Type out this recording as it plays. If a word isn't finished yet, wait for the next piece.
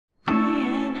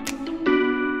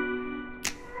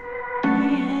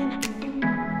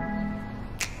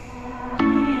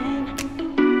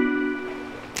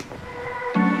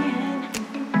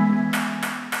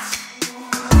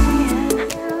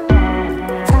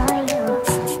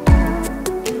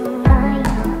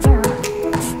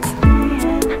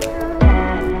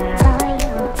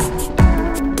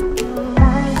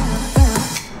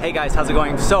guys, how's it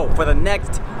going? So for the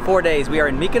next 4 days we are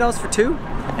in Mykonos for 2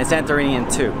 and Santorini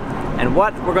in 2. And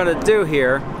what we're gonna do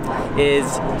here is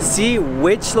see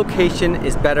which location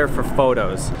is better for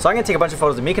photos. So I'm gonna take a bunch of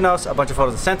photos of Mykonos, a bunch of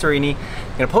photos of Santorini.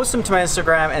 I'm gonna post them to my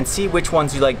Instagram and see which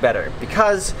ones you like better.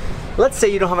 Because let's say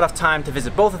you don't have enough time to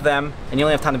visit both of them and you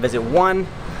only have time to visit one,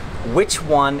 which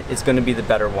one is gonna be the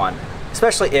better one?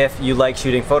 Especially if you like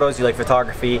shooting photos, you like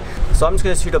photography. So I'm just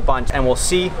gonna shoot a bunch and we'll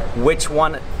see which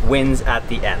one wins at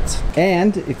the end.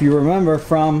 And if you remember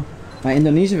from my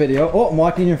Indonesia video, oh, I'm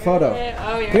walking your photo. Hey,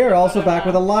 oh, We're also back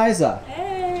with Eliza.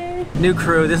 Hey. New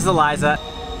crew, this is Eliza.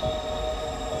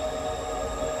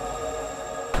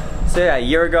 So yeah, a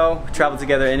year ago, we traveled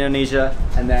together in Indonesia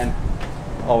and then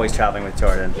always traveling with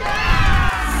Jordan.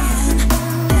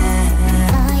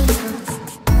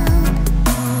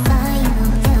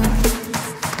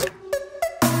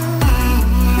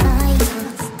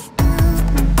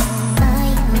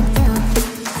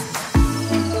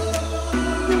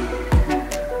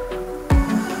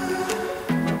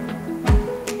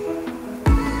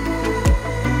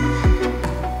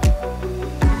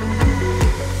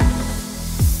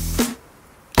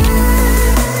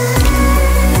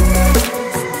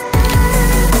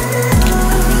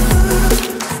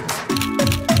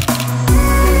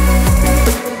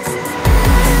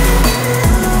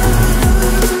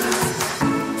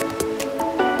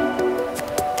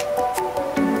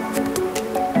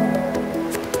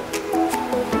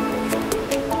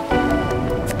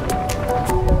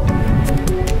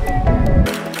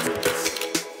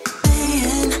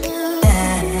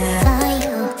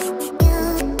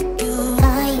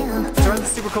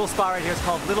 Cool spot right here. It's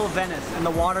called Little Venice and the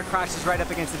water crashes right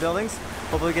up against the buildings.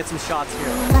 Hopefully get some shots here.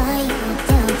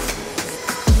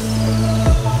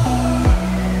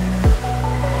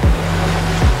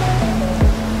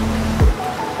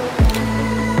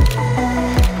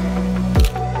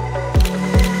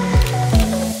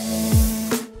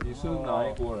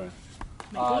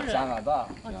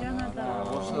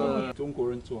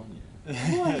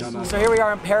 So here we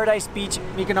are in Paradise Beach,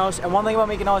 Mykonos, and one thing about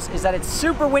Mykonos is that it's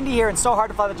super windy here and so hard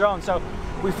to fly the drone. So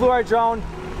we flew our drone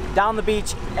down the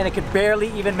beach and it could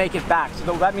barely even make it back.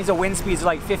 So that means the wind speeds are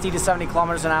like 50 to 70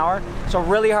 kilometers an hour. So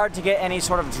really hard to get any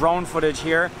sort of drone footage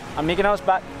here on Mykonos,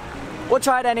 but we'll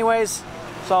try it anyways.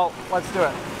 So let's do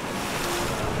it.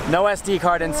 No SD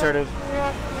card inserted.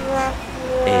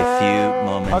 A few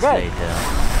moments later.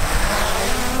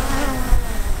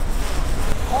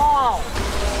 Oh!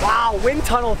 Wow, wind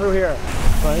tunnel through here.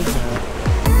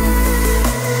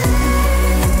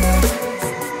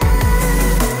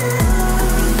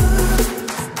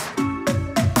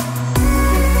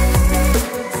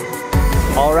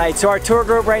 All right, so our tour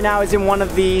group right now is in one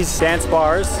of these dance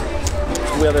bars.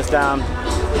 Let's wheel this down.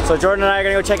 So Jordan and I are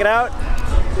gonna go check it out.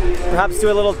 Perhaps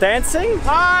do a little dancing.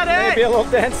 Party! Maybe a little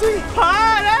dancing.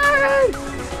 Party!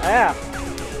 Yeah.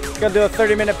 Gonna do a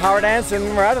 30-minute power dance and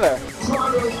we're out of there.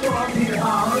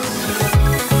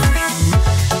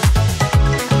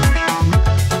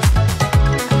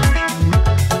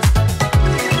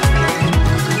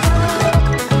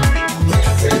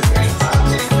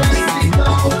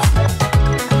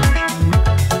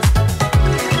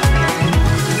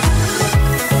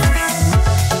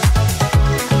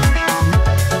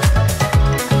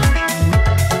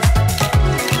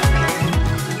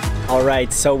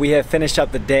 Alright, so we have finished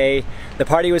up the day. The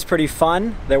party was pretty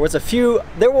fun. There was a few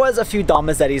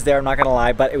Damas there, I'm not gonna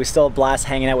lie, but it was still a blast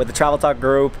hanging out with the Travel Talk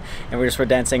group, and we just were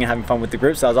dancing and having fun with the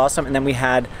group, so that was awesome. And then we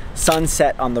had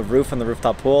sunset on the roof, on the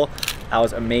rooftop pool. That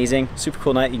was amazing. Super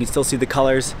cool night. You can still see the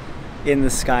colors in the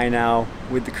sky now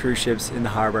with the cruise ships in the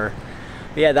harbor.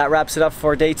 But yeah, that wraps it up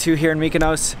for day 2 here in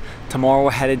Mykonos. Tomorrow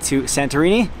we're headed to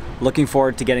Santorini. Looking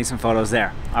forward to getting some photos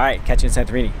there. Alright, catch you in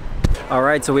Santorini.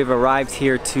 Alright, so we've arrived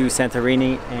here to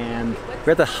Santorini and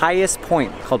we're at the highest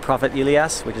point called Prophet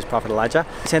Elias, which is Prophet Elijah.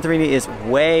 Santorini is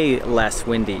way less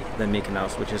windy than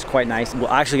Mykonos, which is quite nice. We'll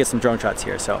actually get some drone shots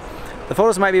here, so the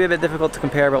photos might be a bit difficult to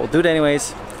compare, but we'll do it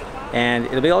anyways and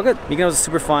it'll be all good. Mykonos is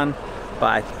super fun, but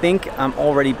I think I'm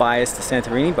already biased to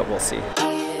Santorini, but we'll see.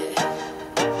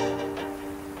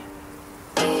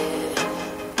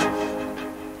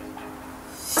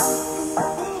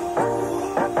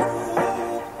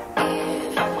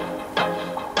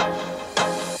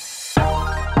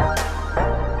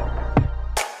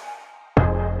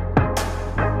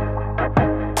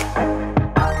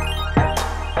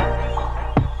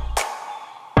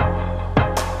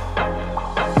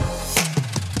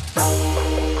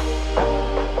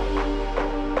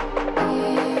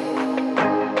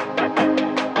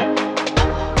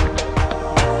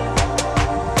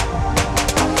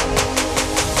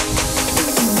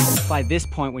 by this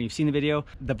point, when you've seen the video,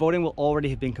 the voting will already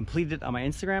have been completed on my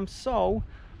Instagram, so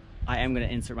I am going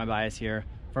to insert my bias here.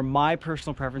 For my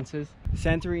personal preferences,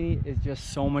 Santorini is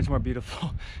just so much more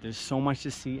beautiful. There's so much to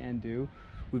see and do.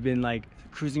 We've been like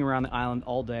cruising around the island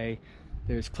all day.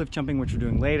 There's cliff jumping, which we're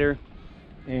doing later,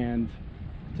 and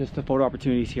just the photo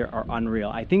opportunities here are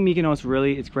unreal. I think Mykonos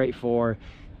really is great for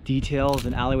details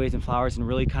and alleyways and flowers and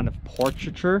really kind of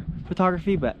portraiture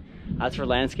photography, but as for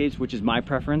landscapes, which is my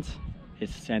preference,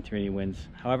 it's Santorini wins.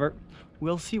 However,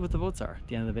 we'll see what the votes are at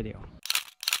the end of the video.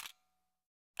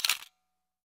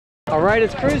 All right,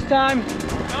 it's cruise time.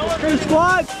 It's cruise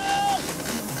squad.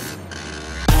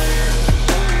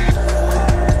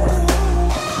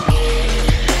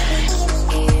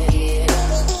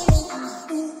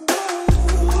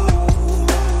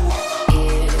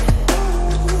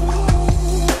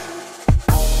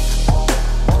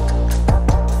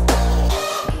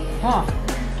 Huh.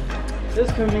 This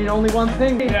could mean only one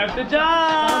thing. We have to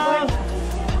jump!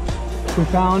 We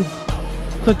found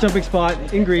cliff jumping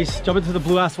spot in Greece. Jump into the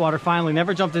blue ass water finally.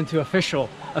 Never jumped into official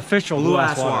blue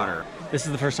ass water. This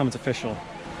is the first time it's official.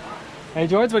 Hey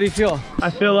George, what do you feel? I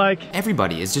feel like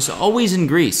everybody is just always in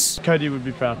Greece. Cody would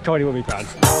be proud. Cody would be proud.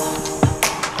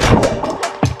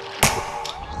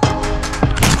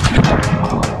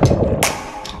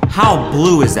 How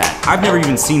blue is that? I've never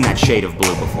even seen that shade of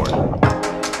blue before.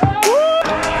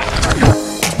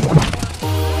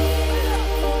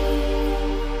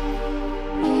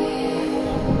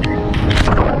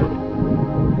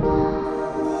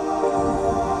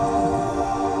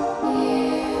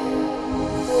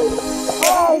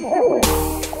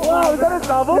 Wow, is that a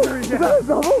double? Is that a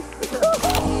double?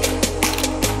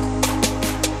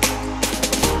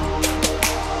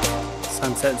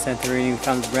 Sunset in Santorini. We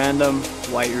found this random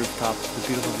white rooftop with a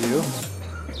beautiful view.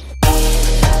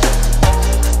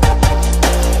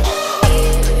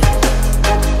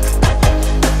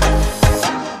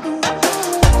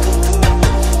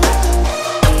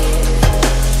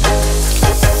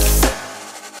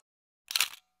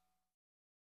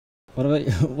 What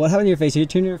about what happened to your face? You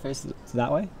turn your face to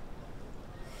that way?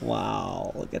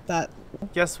 Wow, look at that.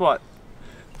 Guess what?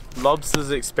 Lobster's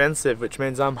expensive, which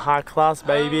means I'm high class,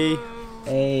 baby.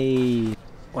 Hey.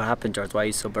 What happened, George? Why are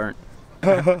you so burnt?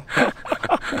 Wow.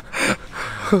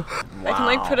 I can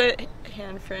like put a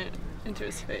hand print into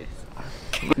his face.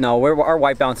 No, our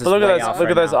white balance is Look way at those, off look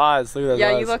right at those now. eyes. Look at those Yeah,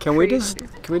 eyes. you look Can we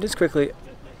just quickly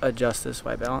adjust this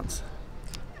white balance?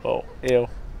 Oh, ew,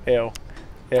 ew.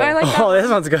 Oh, I like that. Oh, this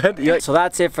one's good. So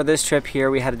that's it for this trip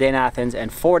here. We had a day in Athens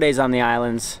and 4 days on the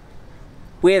islands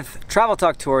with Travel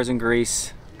Talk Tours in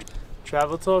Greece.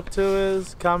 Travel Talk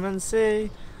Tours, come and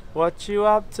see what you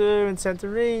up to in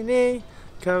Santorini.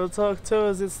 Travel Talk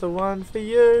Tours, it's the one for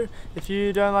you. If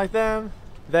you don't like them,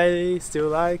 they still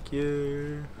like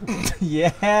you.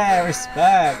 Yeah,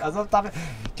 respect. I was on top of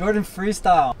Jordan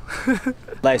freestyle.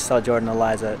 Lifestyle Jordan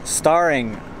Eliza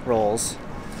starring roles.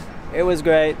 It was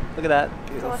great. Look at that.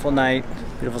 Beautiful night,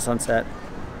 beautiful sunset.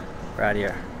 We're out of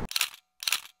here.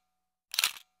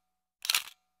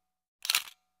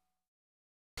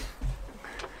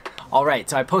 All right,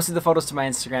 so I posted the photos to my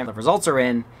Instagram. The results are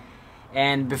in.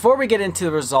 And before we get into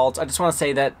the results, I just want to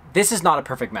say that this is not a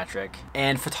perfect metric,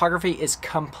 and photography is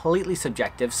completely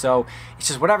subjective, so it's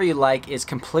just whatever you like is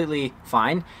completely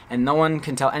fine, and no one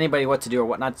can tell anybody what to do or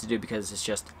what not to do because it's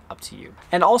just up to you.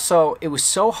 And also, it was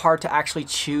so hard to actually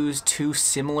choose two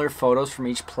similar photos from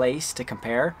each place to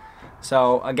compare.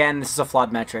 So again, this is a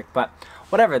flawed metric, but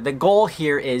whatever. The goal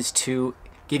here is to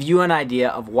give you an idea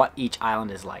of what each island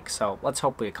is like. So let's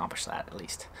hope we accomplish that at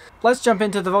least. Let's jump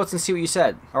into the votes and see what you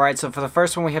said. All right, so for the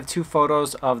first one, we have two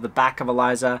photos of the back of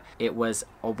Eliza. It was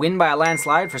a win by a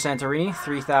landslide for Santorini,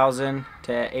 3,000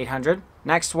 to 800.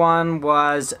 Next one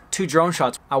was two drone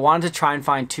shots. I wanted to try and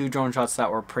find two drone shots that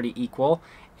were pretty equal,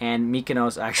 and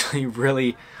Mykonos actually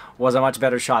really was a much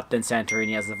better shot than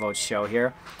Santorini as the votes show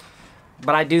here.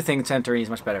 But I do think Santorini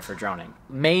is much better for droning.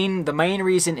 The main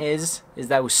reason is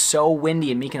that it was so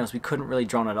windy in Mykonos we couldn't really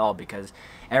drone at all because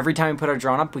every time we put our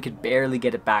drone up we could barely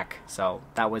get it back. So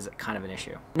that was kind of an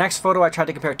issue. Next photo, I tried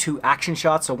to compare two action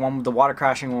shots. So one with the water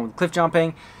crashing, one with cliff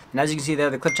jumping. And as you can see there,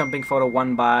 the cliff jumping photo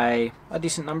won by a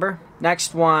decent number.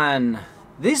 Next one.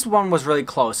 This one was really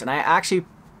close, and I actually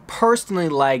personally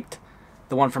liked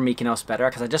the one from Mykonos better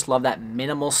because I just love that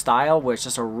minimal style where it's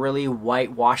just a really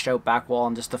white washed out back wall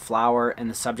and just the flower and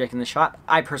the subject in the shot.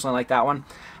 I personally like that one.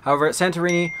 However,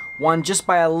 Santorini won just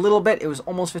by a little bit. It was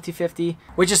almost 50-50,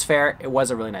 which is fair. It was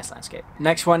a really nice landscape.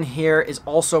 Next one here is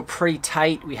also pretty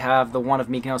tight. We have the one of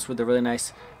Mykonos with the really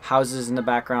nice houses in the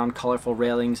background, colorful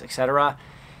railings, etc.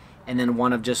 And then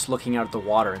one of just looking out at the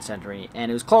water in Santorini.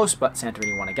 And it was close, but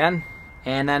Santorini won again.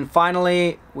 And then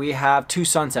finally, we have 2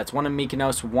 sunsets, one in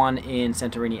Mykonos, one in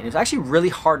Santorini. And it's actually really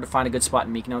hard to find a good spot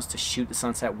in Mykonos to shoot the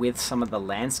sunset with some of the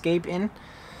landscape in.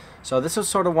 So this was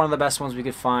sort of one of the best ones we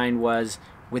could find, was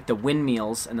with the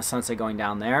windmills and the sunset going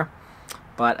down there.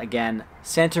 But again,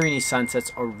 Santorini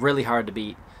sunsets are really hard to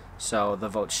beat, so the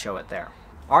votes show it there.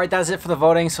 Alright, that's it for the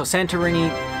voting. So Santorini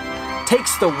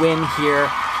takes the win here.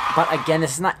 But again,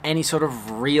 this is not any sort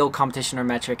of real competition or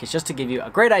metric. It's just to give you a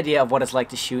great idea of what it's like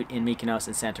to shoot in Mykonos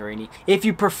and Santorini. If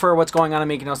you prefer what's going on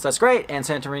in Mykonos, that's great. And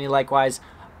Santorini likewise,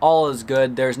 all is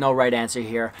good. There's no right answer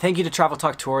here. Thank you to Travel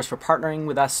Talk Tours for partnering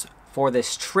with us for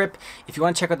this trip. If you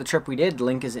want to check out the trip we did, the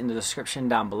link is in the description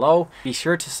down below. Be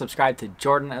sure to subscribe to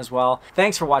Jordan as well.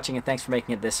 Thanks for watching and thanks for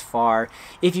making it this far.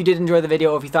 If you did enjoy the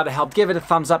video, if you thought it helped, give it a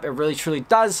thumbs up. It really truly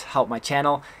does help my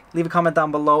channel. Leave a comment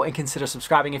down below and consider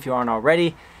subscribing if you aren't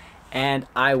already. And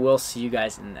I will see you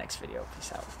guys in the next video.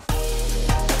 Peace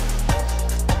out.